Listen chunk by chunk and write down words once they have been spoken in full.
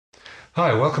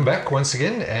Hi, welcome back once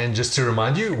again. And just to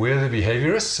remind you, we're the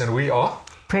behaviorists and we are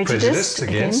prejudiced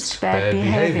against bad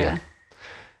behavior.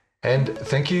 And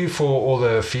thank you for all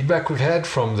the feedback we've had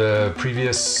from the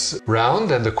previous round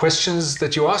and the questions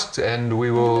that you asked. And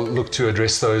we will look to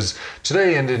address those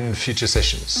today and in future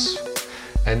sessions.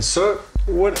 And so,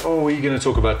 what are we going to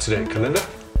talk about today, Kalinda?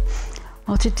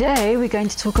 Well, today we're going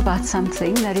to talk about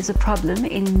something that is a problem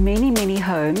in many, many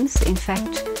homes. In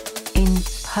fact, in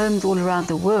homes all around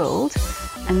the world.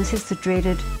 And this is the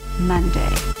dreaded Monday.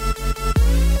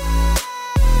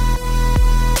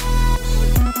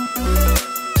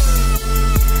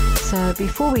 So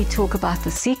before we talk about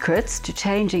the secrets to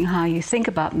changing how you think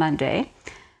about Monday,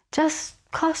 just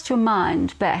cast your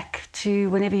mind back to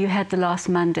whenever you had the last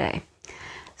Monday.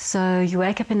 So you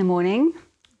wake up in the morning,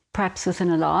 perhaps with an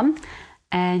alarm,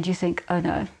 and you think, oh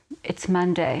no, it's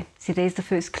Monday. See, there's the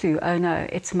first clue. Oh no,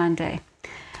 it's Monday.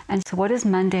 And so what does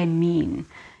Monday mean?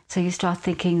 So you start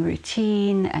thinking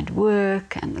routine and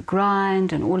work and the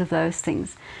grind and all of those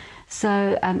things.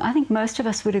 So I think most of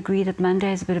us would agree that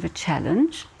Monday is a bit of a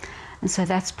challenge. And so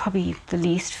that's probably the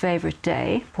least favorite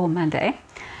day for Monday.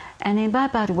 And then by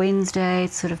about Wednesday,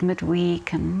 it's sort of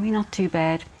midweek and we're not too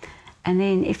bad. And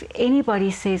then if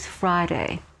anybody says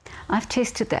Friday, I've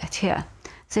tested that here.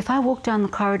 So if I walk down the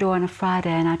corridor on a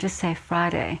Friday and I just say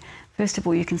Friday, first of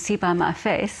all, you can see by my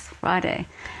face, Friday.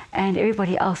 And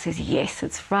everybody else says, yes,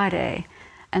 it's Friday.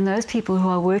 And those people who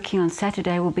are working on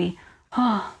Saturday will be,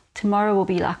 oh, tomorrow will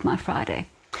be like my Friday.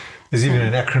 There's even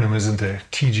an acronym, isn't there?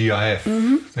 TGIF.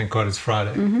 Mm-hmm. Thank God it's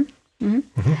Friday. Mm-hmm.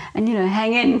 Mm-hmm. Mm-hmm. And, you know,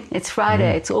 hang in. It's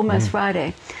Friday. Mm-hmm. It's almost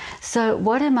Friday. So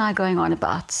what am I going on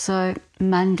about? So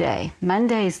Monday.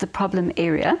 Monday is the problem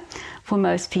area for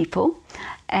most people.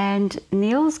 And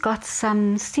Neil's got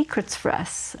some secrets for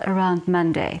us around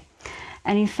Monday.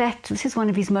 And in fact, this is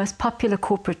one of his most popular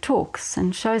corporate talks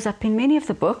and shows up in many of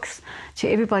the books to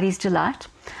everybody's delight.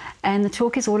 And the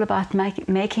talk is all about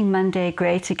making Monday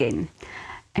great again.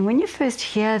 And when you first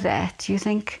hear that, you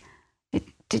think,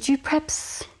 did you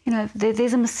perhaps, you know,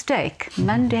 there's a mistake.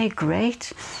 Monday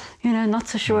great, you know, not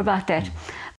so sure about that.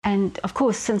 And of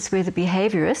course, since we're the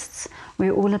behaviorists,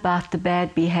 we're all about the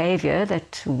bad behavior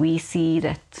that we see,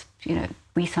 that, you know,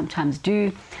 we sometimes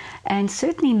do. And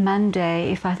certainly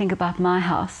Monday, if I think about my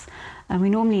house, we're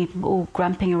normally all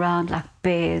grumping around like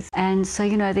bears. And so,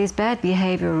 you know, there's bad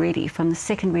behavior already from the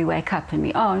second we wake up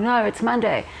and oh no, it's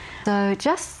Monday. So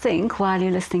just think while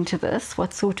you're listening to this,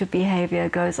 what sort of behavior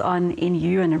goes on in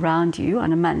you and around you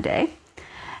on a Monday.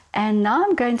 And now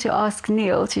I'm going to ask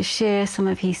Neil to share some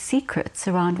of his secrets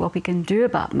around what we can do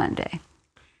about Monday.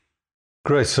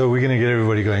 Great. So we're going to get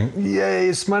everybody going, yay,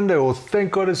 it's Monday, or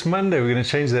thank God it's Monday. We're going to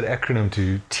change that acronym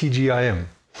to TGIM.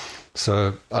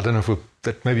 So I don't know if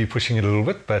that may be pushing it a little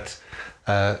bit, but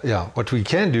yeah, what we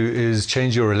can do is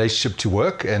change your relationship to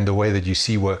work and the way that you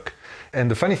see work.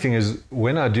 And the funny thing is,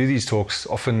 when I do these talks,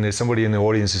 often there's somebody in the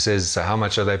audience who says, so how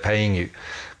much are they paying you?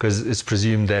 Because it's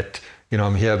presumed that, you know,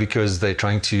 I'm here because they're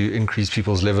trying to increase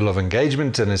people's level of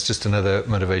engagement and it's just another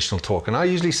motivational talk. And I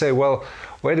usually say, well,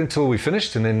 wait until we're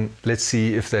finished and then let's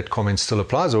see if that comment still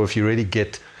applies or if you really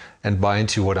get and buy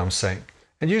into what I'm saying.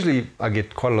 And usually I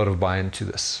get quite a lot of buy-in to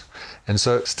this. And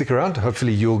so stick around.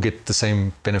 Hopefully you'll get the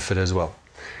same benefit as well.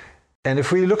 And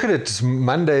if we look at it,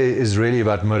 Monday is really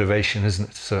about motivation, isn't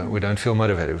it? So we don't feel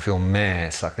motivated, we feel meh.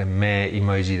 It's like the meh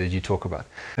emoji that you talk about.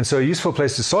 And so a useful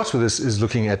place to start with this is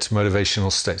looking at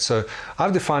motivational states. So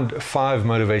I've defined 5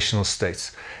 motivational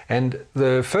states. And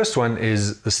the first one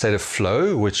is the state of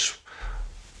flow, which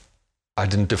I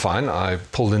didn't define, I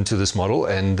pulled into this model.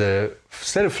 And the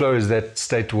state of flow is that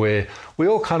state where we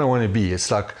all kind of want to be.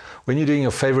 It's like when you're doing your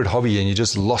favorite hobby and you're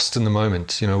just lost in the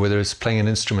moment, you know, whether it's playing an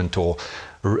instrument or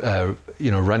you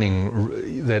know,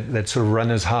 running that sort of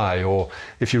runner's high, or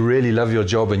if you really love your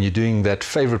job and you're doing that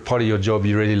favorite part of your job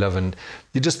you really love and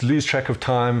you just lose track of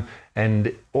time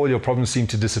and all your problems seem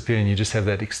to disappear and you just have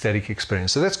that ecstatic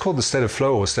experience. So that's called the state of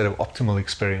flow or state of optimal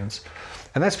experience.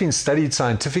 And that's been studied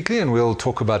scientifically, and we'll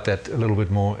talk about that a little bit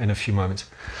more in a few moments.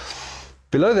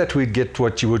 Below that, we'd get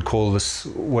what you would call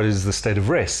what is the state of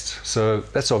rest. So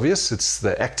that's obvious. It's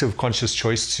the active conscious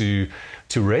choice to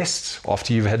rest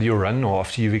after you've had your run or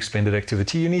after you've expended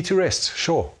activity. You need to rest.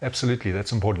 Sure, absolutely,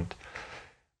 that's important.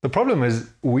 The problem is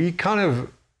we kind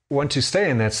of want to stay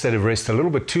in that state of rest a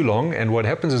little bit too long, and what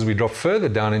happens is we drop further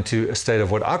down into a state of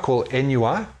what I call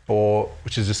NUI,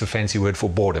 which is just a fancy word for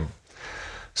boredom.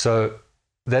 So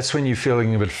that's when you're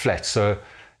feeling a bit flat. So,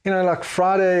 you know, like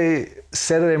Friday,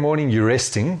 Saturday morning, you're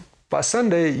resting. By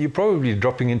Sunday, you're probably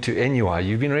dropping into NUI.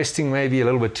 You've been resting maybe a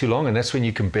little bit too long, and that's when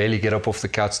you can barely get up off the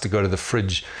couch to go to the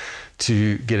fridge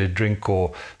to get a drink,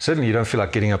 or certainly you don't feel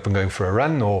like getting up and going for a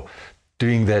run, or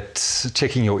doing that,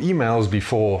 checking your emails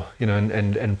before,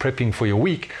 and prepping for your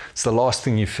week, it's the last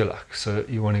thing you feel like. So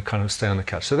you want to kind of stay on the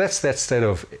couch. So that's that state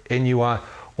of ennui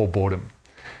or boredom.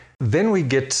 Then we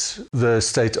get the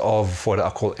state of what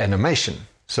I call animation.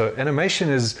 So animation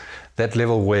is that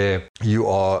level where you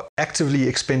are actively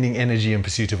expending energy in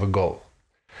pursuit of a goal.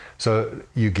 So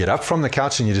you get up from the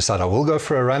couch and you decide, I will go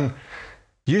for a run.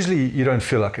 Usually you don't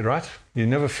feel like it, right? You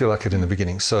never feel like it in the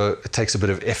beginning. So it takes a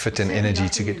bit of effort and energy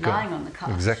to get going. Lying on the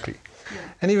couch. Exactly. Yeah.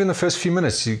 And even the first few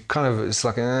minutes, it's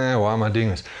like, why am I doing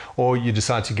this? Or you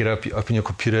decide to get up, you open your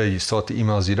computer, you start the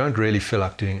emails, you don't really feel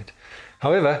like doing it.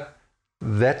 However,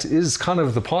 that is kind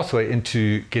of the pathway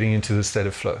into getting into the state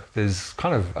of flow. There's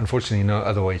kind of, unfortunately, no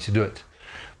other way to do it.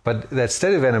 But that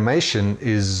state of animation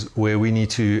is where we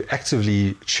need to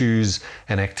actively choose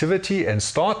an activity and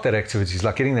start that activity. It's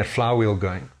like getting that flywheel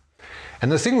going.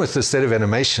 And the thing with the state of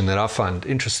animation that I find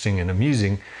interesting and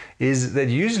amusing is that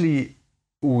usually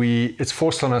it's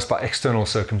forced on us by external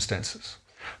circumstances.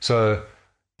 So,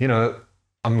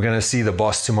 I'm going to see the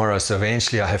boss tomorrow, so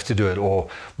eventually I have to do it. Or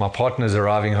my partner's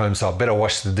arriving home, so I better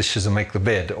wash the dishes and make the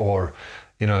bed. Or,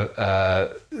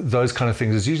 those kind of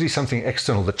things. It's usually something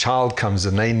external. The child comes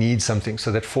and they need something,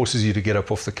 so that forces you to get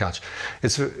up off the couch.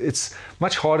 It's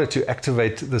much harder to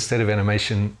activate the state of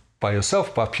animation by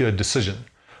yourself by pure decision.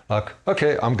 Like,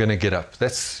 okay, I'm going to get up.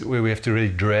 That's where we have to really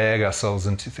drag ourselves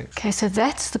into things. Okay, so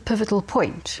that's the pivotal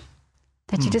point.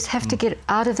 That you just have to get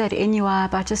out of that ennui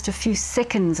by just a few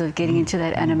seconds of getting into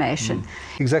that animation.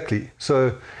 Exactly.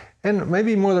 So, and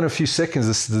maybe more than a few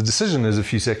seconds, the decision is a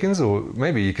few seconds, or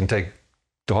maybe you can take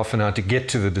half an hour to get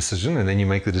to the decision, and then you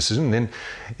make the decision. And then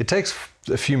it takes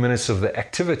a few minutes of the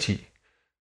activity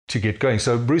to get going.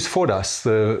 So Bruce Fordyce,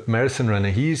 the marathon runner,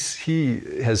 he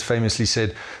has famously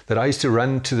said that I used to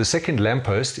run to the second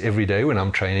lamppost every day when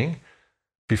I'm training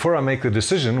before I make the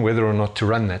decision whether or not to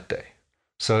run that day.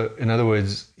 So in other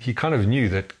words, he kind of knew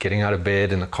that getting out of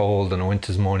bed in the cold on a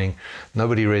winter's morning,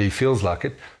 nobody really feels like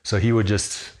it. So he would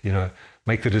just,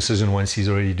 make the decision once he's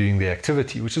already doing the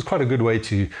activity, which is quite a good way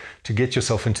to get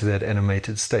yourself into that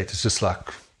animated state. It's just like,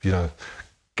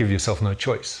 give yourself no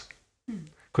choice.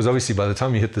 Because obviously by the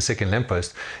time you hit the second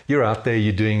lamppost, you're out there,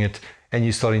 you're doing it, and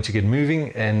you're starting to get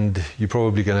moving, and you're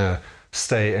probably going to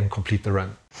stay and complete the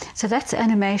run. So that's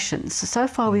animation. So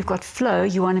far we've got flow,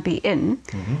 you want to be in,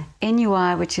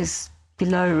 ennui, which is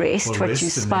below rest, what you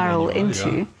spiral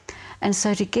into. Yeah. And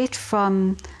so to get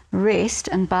from rest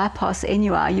and bypass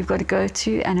ennui, you've got to go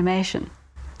to animation.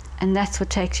 And that's what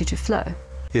takes you to flow.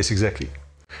 Yes, exactly.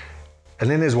 And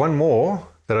then there's one more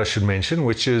that I should mention,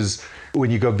 which is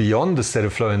when you go beyond the state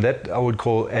of flow, and that I would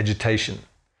call agitation.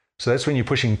 So that's when you're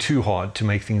pushing too hard to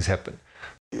make things happen.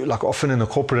 Like often in the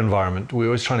corporate environment, we're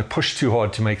always trying to push too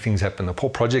hard to make things happen. The poor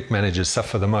project managers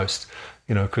suffer the most,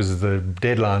 because the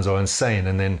deadlines are insane,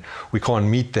 and then we can't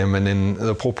meet them, and then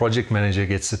the poor project manager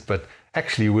gets it. But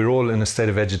actually, we're all in a state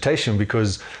of agitation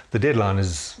because the deadline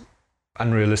is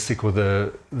unrealistic, or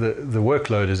the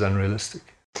workload is unrealistic.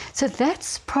 So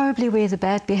that's probably where the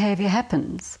bad behavior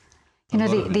happens.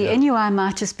 The ennui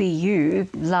might just be you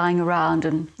lying around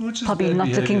and probably not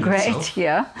looking great,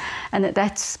 and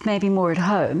that's maybe more at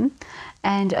home.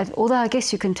 And although I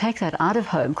guess you can take that out of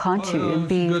home, can't you? And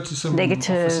be you go to some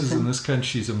negative. Offices in this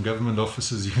country, some government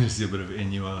offices, you can see a bit of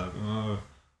ennui.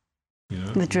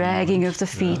 The dragging of the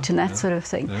feet and that sort of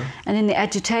thing. Yeah. And then the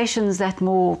agitation's that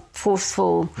more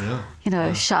forceful,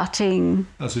 shouting,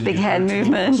 big hand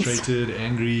movements. Frustrated,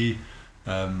 angry,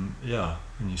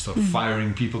 and you start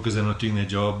firing people because they're not doing their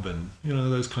job, and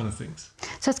those kind of things.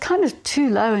 So it's kind of too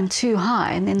low and too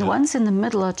high, and then the ones in the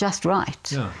middle are just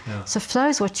right. So flow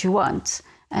is what you want.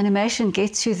 Animation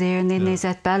gets you there, and then there's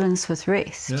that balance with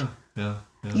rest.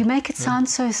 You make it sound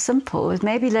so simple.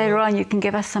 Maybe later on you can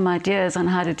give us some ideas on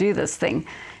how to do this thing,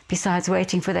 besides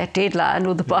waiting for that deadline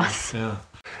or the boss.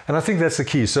 And I think that's the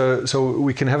key. So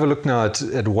we can have a look now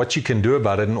at what you can do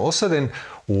about it, and also then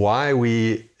why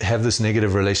we have this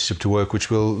negative relationship to work, which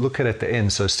we'll look at the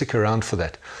end. So stick around for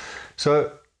that.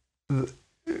 So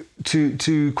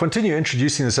to continue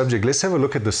introducing the subject, let's have a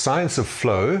look at the science of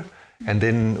flow, and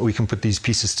then we can put these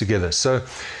pieces together. So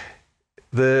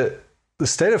the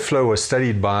state of flow was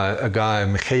studied by a guy,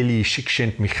 Mihaly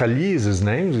Csikszentmihalyi is his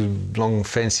name, long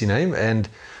fancy name, and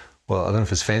well, I don't know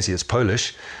if it's fancy, it's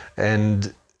Polish,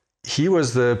 and he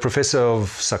was the professor of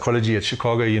psychology at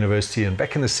Chicago University, and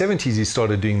back in the 70s he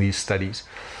started doing these studies,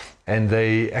 and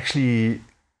they actually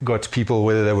got people,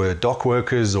 whether they were dock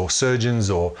workers or surgeons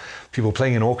or people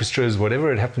playing in orchestras,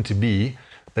 whatever it happened to be,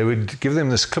 they would give them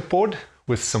this clipboard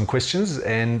with some questions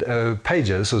and a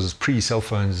pager. This was pre-cell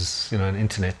phones, and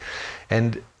internet.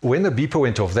 And when the beeper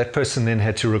went off, that person then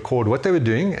had to record what they were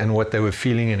doing and what they were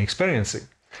feeling and experiencing.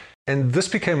 And this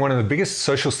became one of the biggest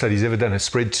social studies ever done. It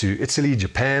spread to Italy,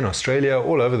 Japan, Australia,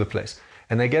 all over the place.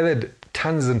 And they gathered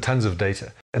tons and tons of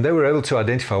data. And they were able to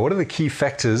identify what are the key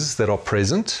factors that are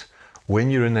present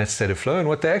when you're in that state of flow. And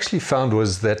what they actually found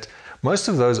was that most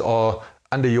of those are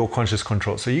under your conscious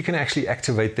control. So you can actually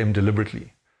activate them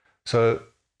deliberately. So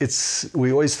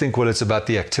we always think, well, it's about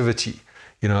the activity.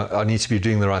 I need to be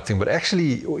doing the right thing. But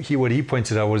actually, what he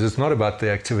pointed out was it's not about the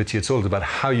activity. It's all about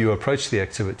how you approach the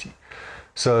activity.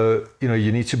 So,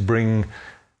 you need to bring,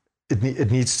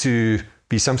 it needs to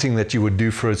be something that you would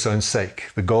do for its own sake.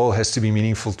 The goal has to be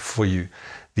meaningful for you.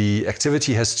 The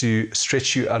activity has to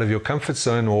stretch you out of your comfort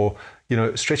zone or,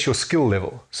 stretch your skill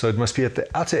level. So it must be at the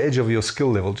outer edge of your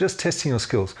skill level, just testing your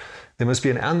skills. There must be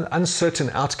an uncertain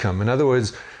outcome. In other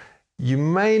words, you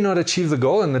may not achieve the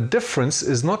goal, and the difference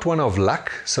is not one of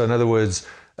luck. So in other words,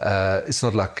 it's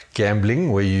not like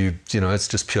gambling where it's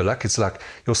just pure luck. It's like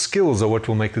your skills are what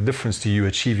will make the difference to you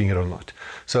achieving it or not.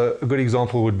 So a good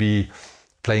example would be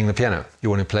playing the piano. You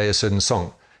want to play a certain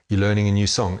song. You're learning a new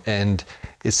song, and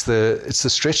it's the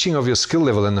stretching of your skill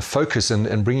level and the focus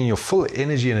and bringing your full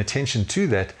energy and attention to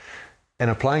that and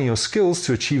applying your skills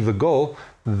to achieve the goal.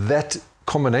 That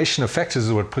combination of factors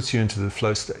is what puts you into the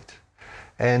flow state.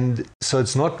 And so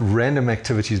it's not random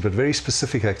activities, but very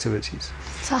specific activities.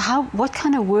 So what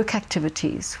kind of work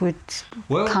activities would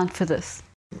count for this?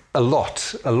 A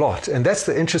lot. And that's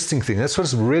the interesting thing. That's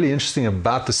what's really interesting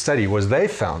about the study was they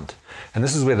found, and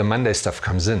this is where the Monday stuff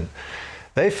comes in,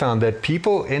 they found that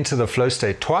people enter the flow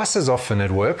state twice as often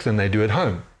at work than they do at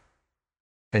home.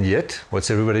 And yet,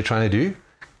 what's everybody trying to do?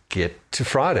 Get to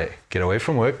Friday. Get away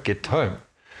from work, get home.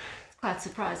 Quite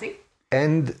surprising.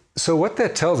 And so what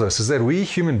that tells us is that we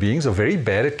human beings are very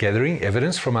bad at gathering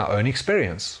evidence from our own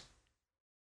experience.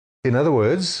 In other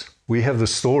words, we have the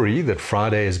story that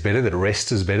Friday is better, that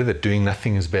rest is better, that doing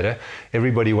nothing is better.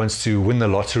 Everybody wants to win the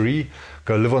lottery,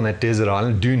 go live on that desert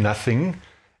island, do nothing,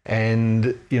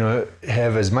 and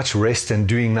have as much rest and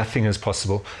doing nothing as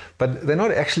possible. But they're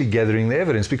not actually gathering the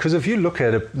evidence, because if you look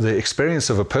at the experience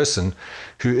of a person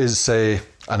who is, say,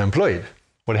 unemployed,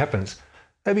 what happens?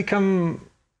 They become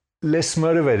less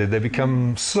motivated, they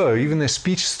become slow, even their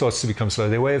speech starts to become slow,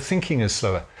 their way of thinking is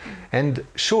slower. And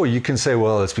sure, you can say,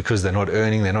 well, it's because they're not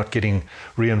earning, they're not getting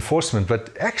reinforcement,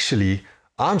 but actually,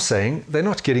 I'm saying they're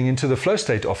not getting into the flow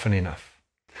state often enough.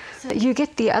 So you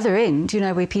get the other end,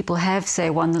 where people have, say,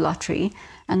 won the lottery,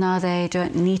 and now they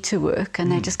don't need to work,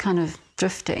 and they're just kind of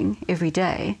drifting every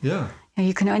day. Yeah.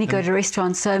 You can only go to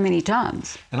restaurants so many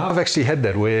times. And I've actually had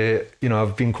that where,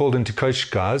 I've been called in to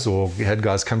coach guys or had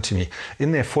guys come to me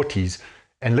in their 40s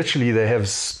and literally they have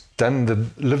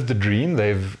lived the dream.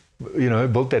 They've,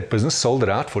 built that business, sold it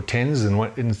out for tens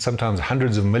and sometimes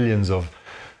hundreds of millions of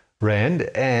rand,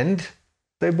 and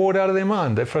they're bored out of their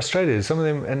mind. They're frustrated, some of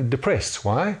them, and depressed.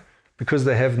 Why? Because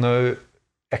they have no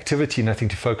activity, nothing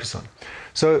to focus on.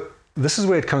 So this is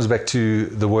where it comes back to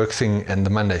the work thing and the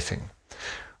Monday thing.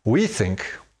 We think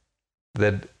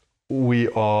that we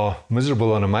are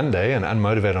miserable on a Monday and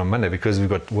unmotivated on Monday because we've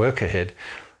got work ahead.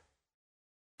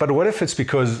 But what if it's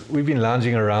because we've been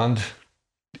lounging around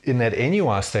in that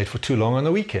NUR state for too long on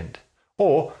the weekend?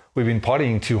 Or we've been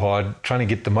partying too hard, trying to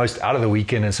get the most out of the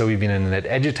weekend, and so we've been in that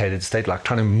agitated state, like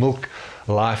trying to milk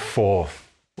life for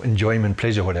enjoyment,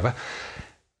 pleasure, whatever.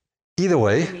 Either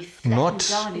way, not...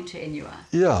 down into NUR.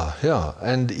 Yeah.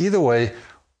 And either way,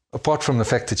 apart from the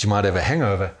fact that you might have a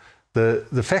hangover,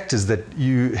 the fact is that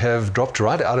you have dropped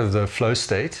right out of the flow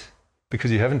state because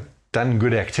you haven't done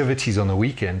good activities on the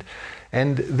weekend.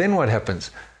 And then what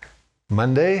happens?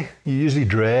 Monday, you usually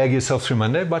drag yourself through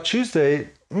Monday. By Tuesday,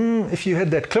 if you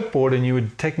had that clipboard and you were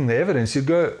taking the evidence, you'd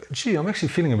go, gee, I'm actually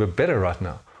feeling a bit better right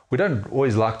now. We don't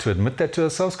always like to admit that to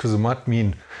ourselves because it might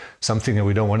mean something that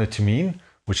we don't want it to mean,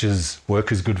 which is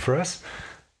work is good for us.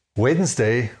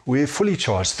 Wednesday, we're fully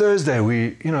charged. Thursday,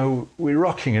 we're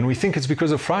rocking and we think it's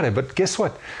because of Friday. But guess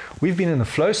what? We've been in the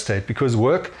flow state because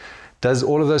work does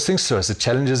all of those things to us. It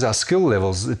challenges our skill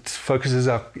levels. It focuses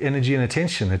our energy and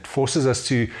attention. It forces us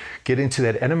to get into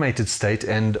that animated state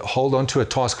and hold on to a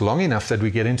task long enough that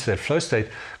we get into that flow state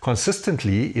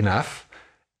consistently enough.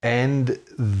 And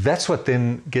that's what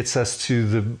then gets us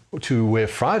to where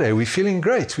Friday, we're feeling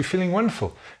great, we're feeling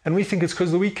wonderful. And we think it's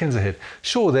because the weekend's ahead.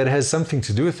 Sure, that has something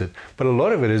to do with it. But a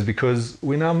lot of it is because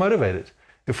we're now motivated.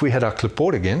 If we had our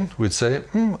clipboard again, we'd say,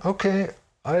 okay,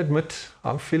 I admit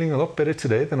I'm feeling a lot better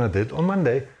today than I did on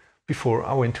Monday before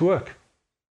I went to work.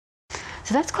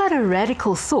 So that's quite a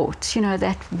radical thought,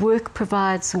 that work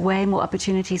provides way more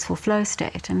opportunities for flow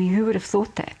state. I mean, who would have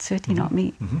thought that? Certainly not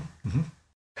me.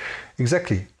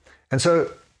 Exactly. And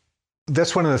so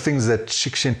that's one of the things that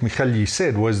Csikszentmihalyi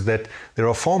said, was that there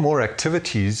are far more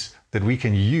activities that we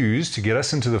can use to get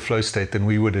us into the flow state than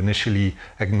we would initially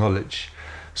acknowledge.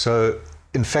 So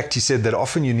in fact, he said that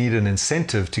often you need an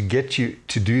incentive to get you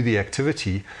to do the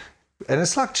activity. And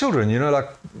it's like children, like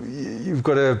you've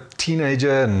got a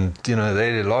teenager and,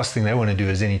 the last thing they want to do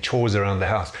is any chores around the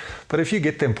house. But if you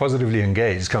get them positively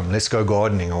engaged, come, let's go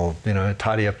gardening or,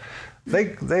 tidy up,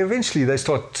 they eventually they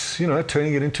start,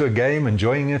 turning it into a game,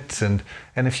 enjoying it. And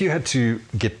if you had to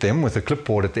get them with a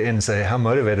clipboard at the end and say, how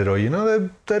motivated are you?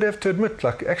 They'd have to admit,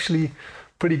 actually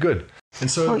pretty good. And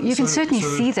so, you can certainly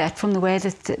see that from the way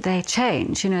that they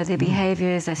change, their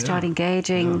behaviors, they start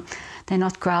engaging, they're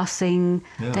not grousing,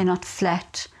 they're not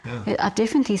flat. I've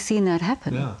definitely seen that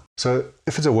happen. So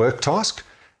if it's a work task,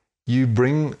 you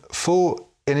bring full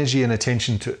energy and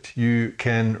attention to it. You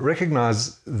can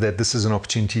recognize that this is an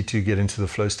opportunity to get into the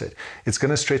flow state. It's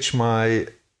going to stretch my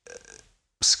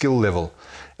skill level.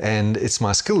 And it's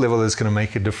my skill level that's going to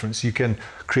make a difference. You can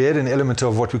create an element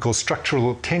of what we call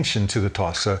structural tension to the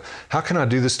task. So how can I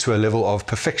do this to a level of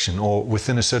perfection or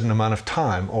within a certain amount of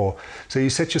time? So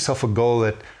you set yourself a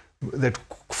goal that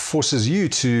forces you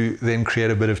to then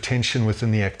create a bit of tension within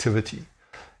the activity.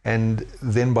 And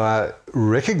then by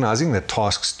recognizing that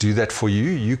tasks do that for you,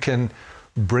 you can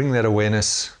bring that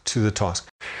awareness to the task.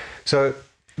 So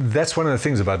that's one of the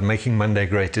things about making Monday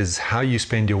great, is how you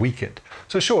spend your weekend.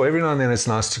 So sure, every now and then it's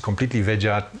nice to completely veg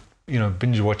out,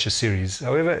 binge watch a series.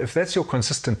 However, if that's your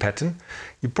consistent pattern,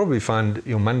 you probably find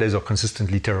your Mondays are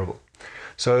consistently terrible.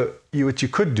 So what you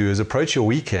could do is approach your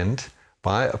weekend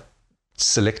by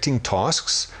selecting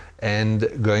tasks and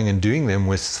going and doing them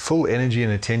with full energy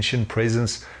and attention,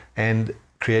 presence, and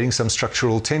creating some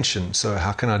structural tension. So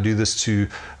how can I do this to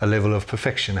a level of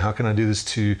perfection? How can I do this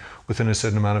to within a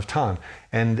certain amount of time?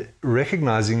 And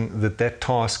recognizing that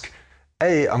task,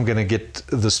 I'm going to get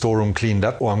the storeroom cleaned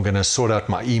up, or I'm going to sort out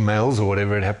my emails or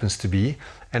whatever it happens to be.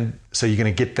 And so you're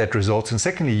going to get that result. And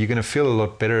secondly, you're going to feel a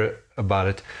lot better about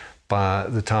it by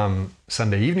the time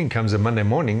Sunday evening comes, and Monday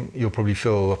morning, you'll probably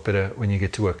feel a lot better when you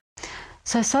get to work.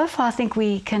 So far, I think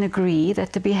we can agree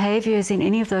that the behaviors in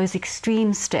any of those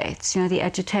extreme states, the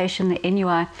agitation, the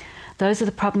NUI, those are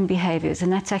the problem behaviors.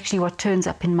 And that's actually what turns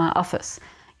up in my office.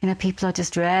 People are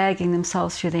just dragging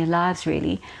themselves through their lives,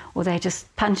 really, or they're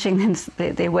just punching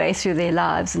their way through their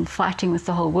lives and fighting with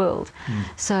the whole world.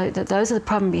 So those are the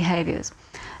problem behaviors.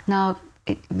 Now,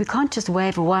 we can't just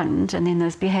wave a wand and then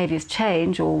those behaviors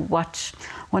change, or watch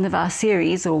one of our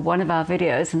series or one of our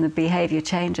videos and the behavior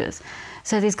changes.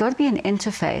 So there's got to be an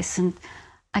interface. And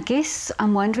I guess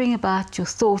I'm wondering about your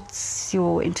thoughts,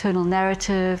 your internal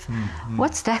narrative.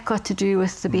 What's that got to do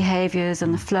with the behaviors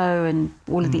and the flow and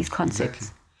all of these concepts?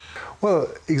 Exactly. Well,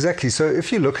 exactly. So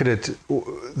if you look at it,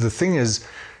 the thing is,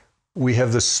 we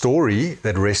have the story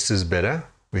that rest is better.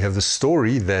 We have the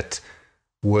story that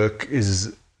work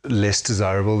is less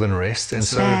desirable than rest. And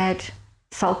bad,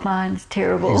 salt mines,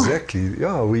 terrible. Exactly.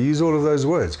 Yeah, we use all of those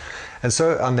words. And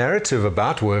so our narrative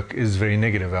about work is very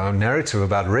negative. Our narrative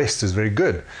about rest is very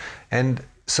good. And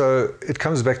so it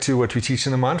comes back to what we teach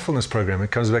in the mindfulness program.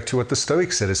 It comes back to what the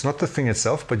Stoics said. It's not the thing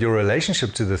itself, but your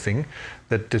relationship to the thing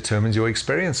that determines your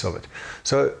experience of it.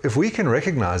 So if we can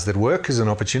recognize that work is an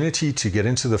opportunity to get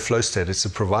into the flow state, it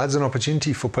provides an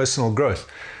opportunity for personal growth,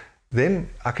 then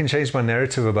I can change my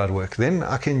narrative about work. Then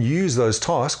I can use those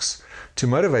tasks to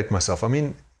motivate myself. I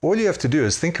mean, all you have to do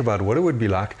is think about what it would be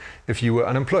like if you were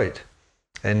unemployed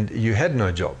and you had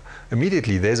no job.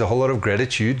 Immediately, there's a whole lot of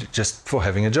gratitude just for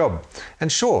having a job.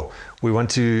 And sure, we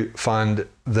want to find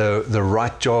the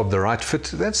right job, the right fit.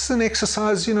 That's an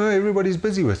exercise, everybody's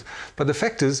busy with. But the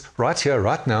fact is, right here,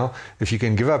 right now, if you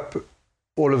can give up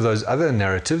all of those other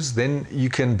narratives, then you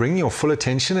can bring your full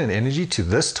attention and energy to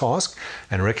this task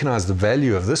and recognize the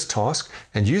value of this task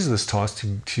and use this task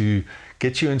to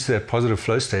get you into that positive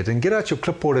flow state, and get out your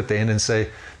clipboard at the end and say,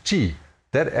 gee,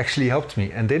 that actually helped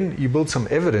me. And then you build some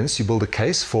evidence, you build a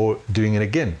case for doing it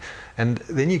again. And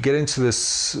then you get into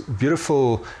this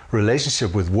beautiful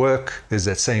relationship with work. There's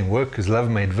that saying, work is love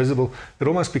made visible. It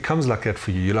almost becomes like that for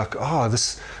you. You're like,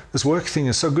 this work thing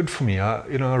is so good for me. I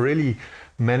really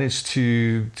managed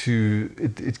to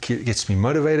it gets me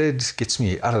motivated, gets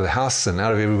me out of the house and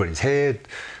out of everybody's head.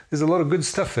 There's a lot of good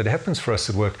stuff that happens for us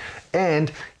at work. And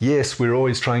yes, we're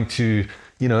always trying to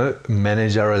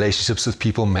manage our relationships with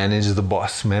people, manage the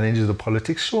boss, manage the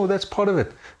politics. Sure, that's part of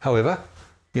it. However,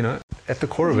 at the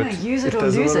core of it, use it or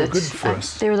does lose a lot it. of good for us.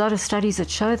 There are a lot of studies that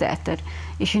show that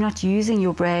if you're not using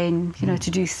your brain,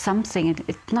 to do something,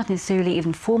 it's not necessarily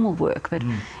even formal work, but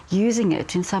using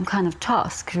it in some kind of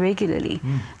task regularly,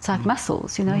 it's like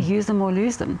muscles, use them or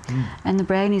lose them. And the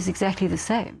brain is exactly the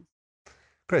same.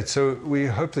 Great. So we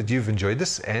hope that you've enjoyed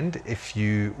this. And if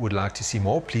you would like to see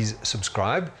more, please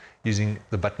subscribe using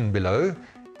the button below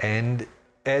and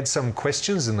add some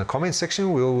questions in the comment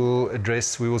section. We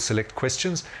will select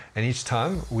questions, and each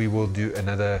time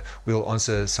we'll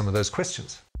answer some of those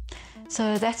questions.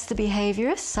 So that's the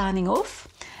behaviorist signing off.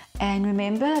 And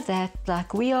remember that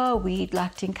like we'd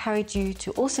like to encourage you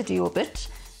to also do your bit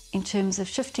in terms of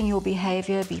shifting your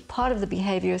behavior, be part of the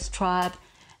behaviorist tribe.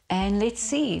 And let's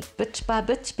see, bit by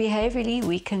bit, behaviorally,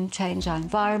 we can change our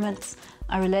environments,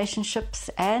 our relationships,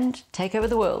 and take over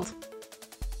the world.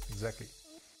 Exactly.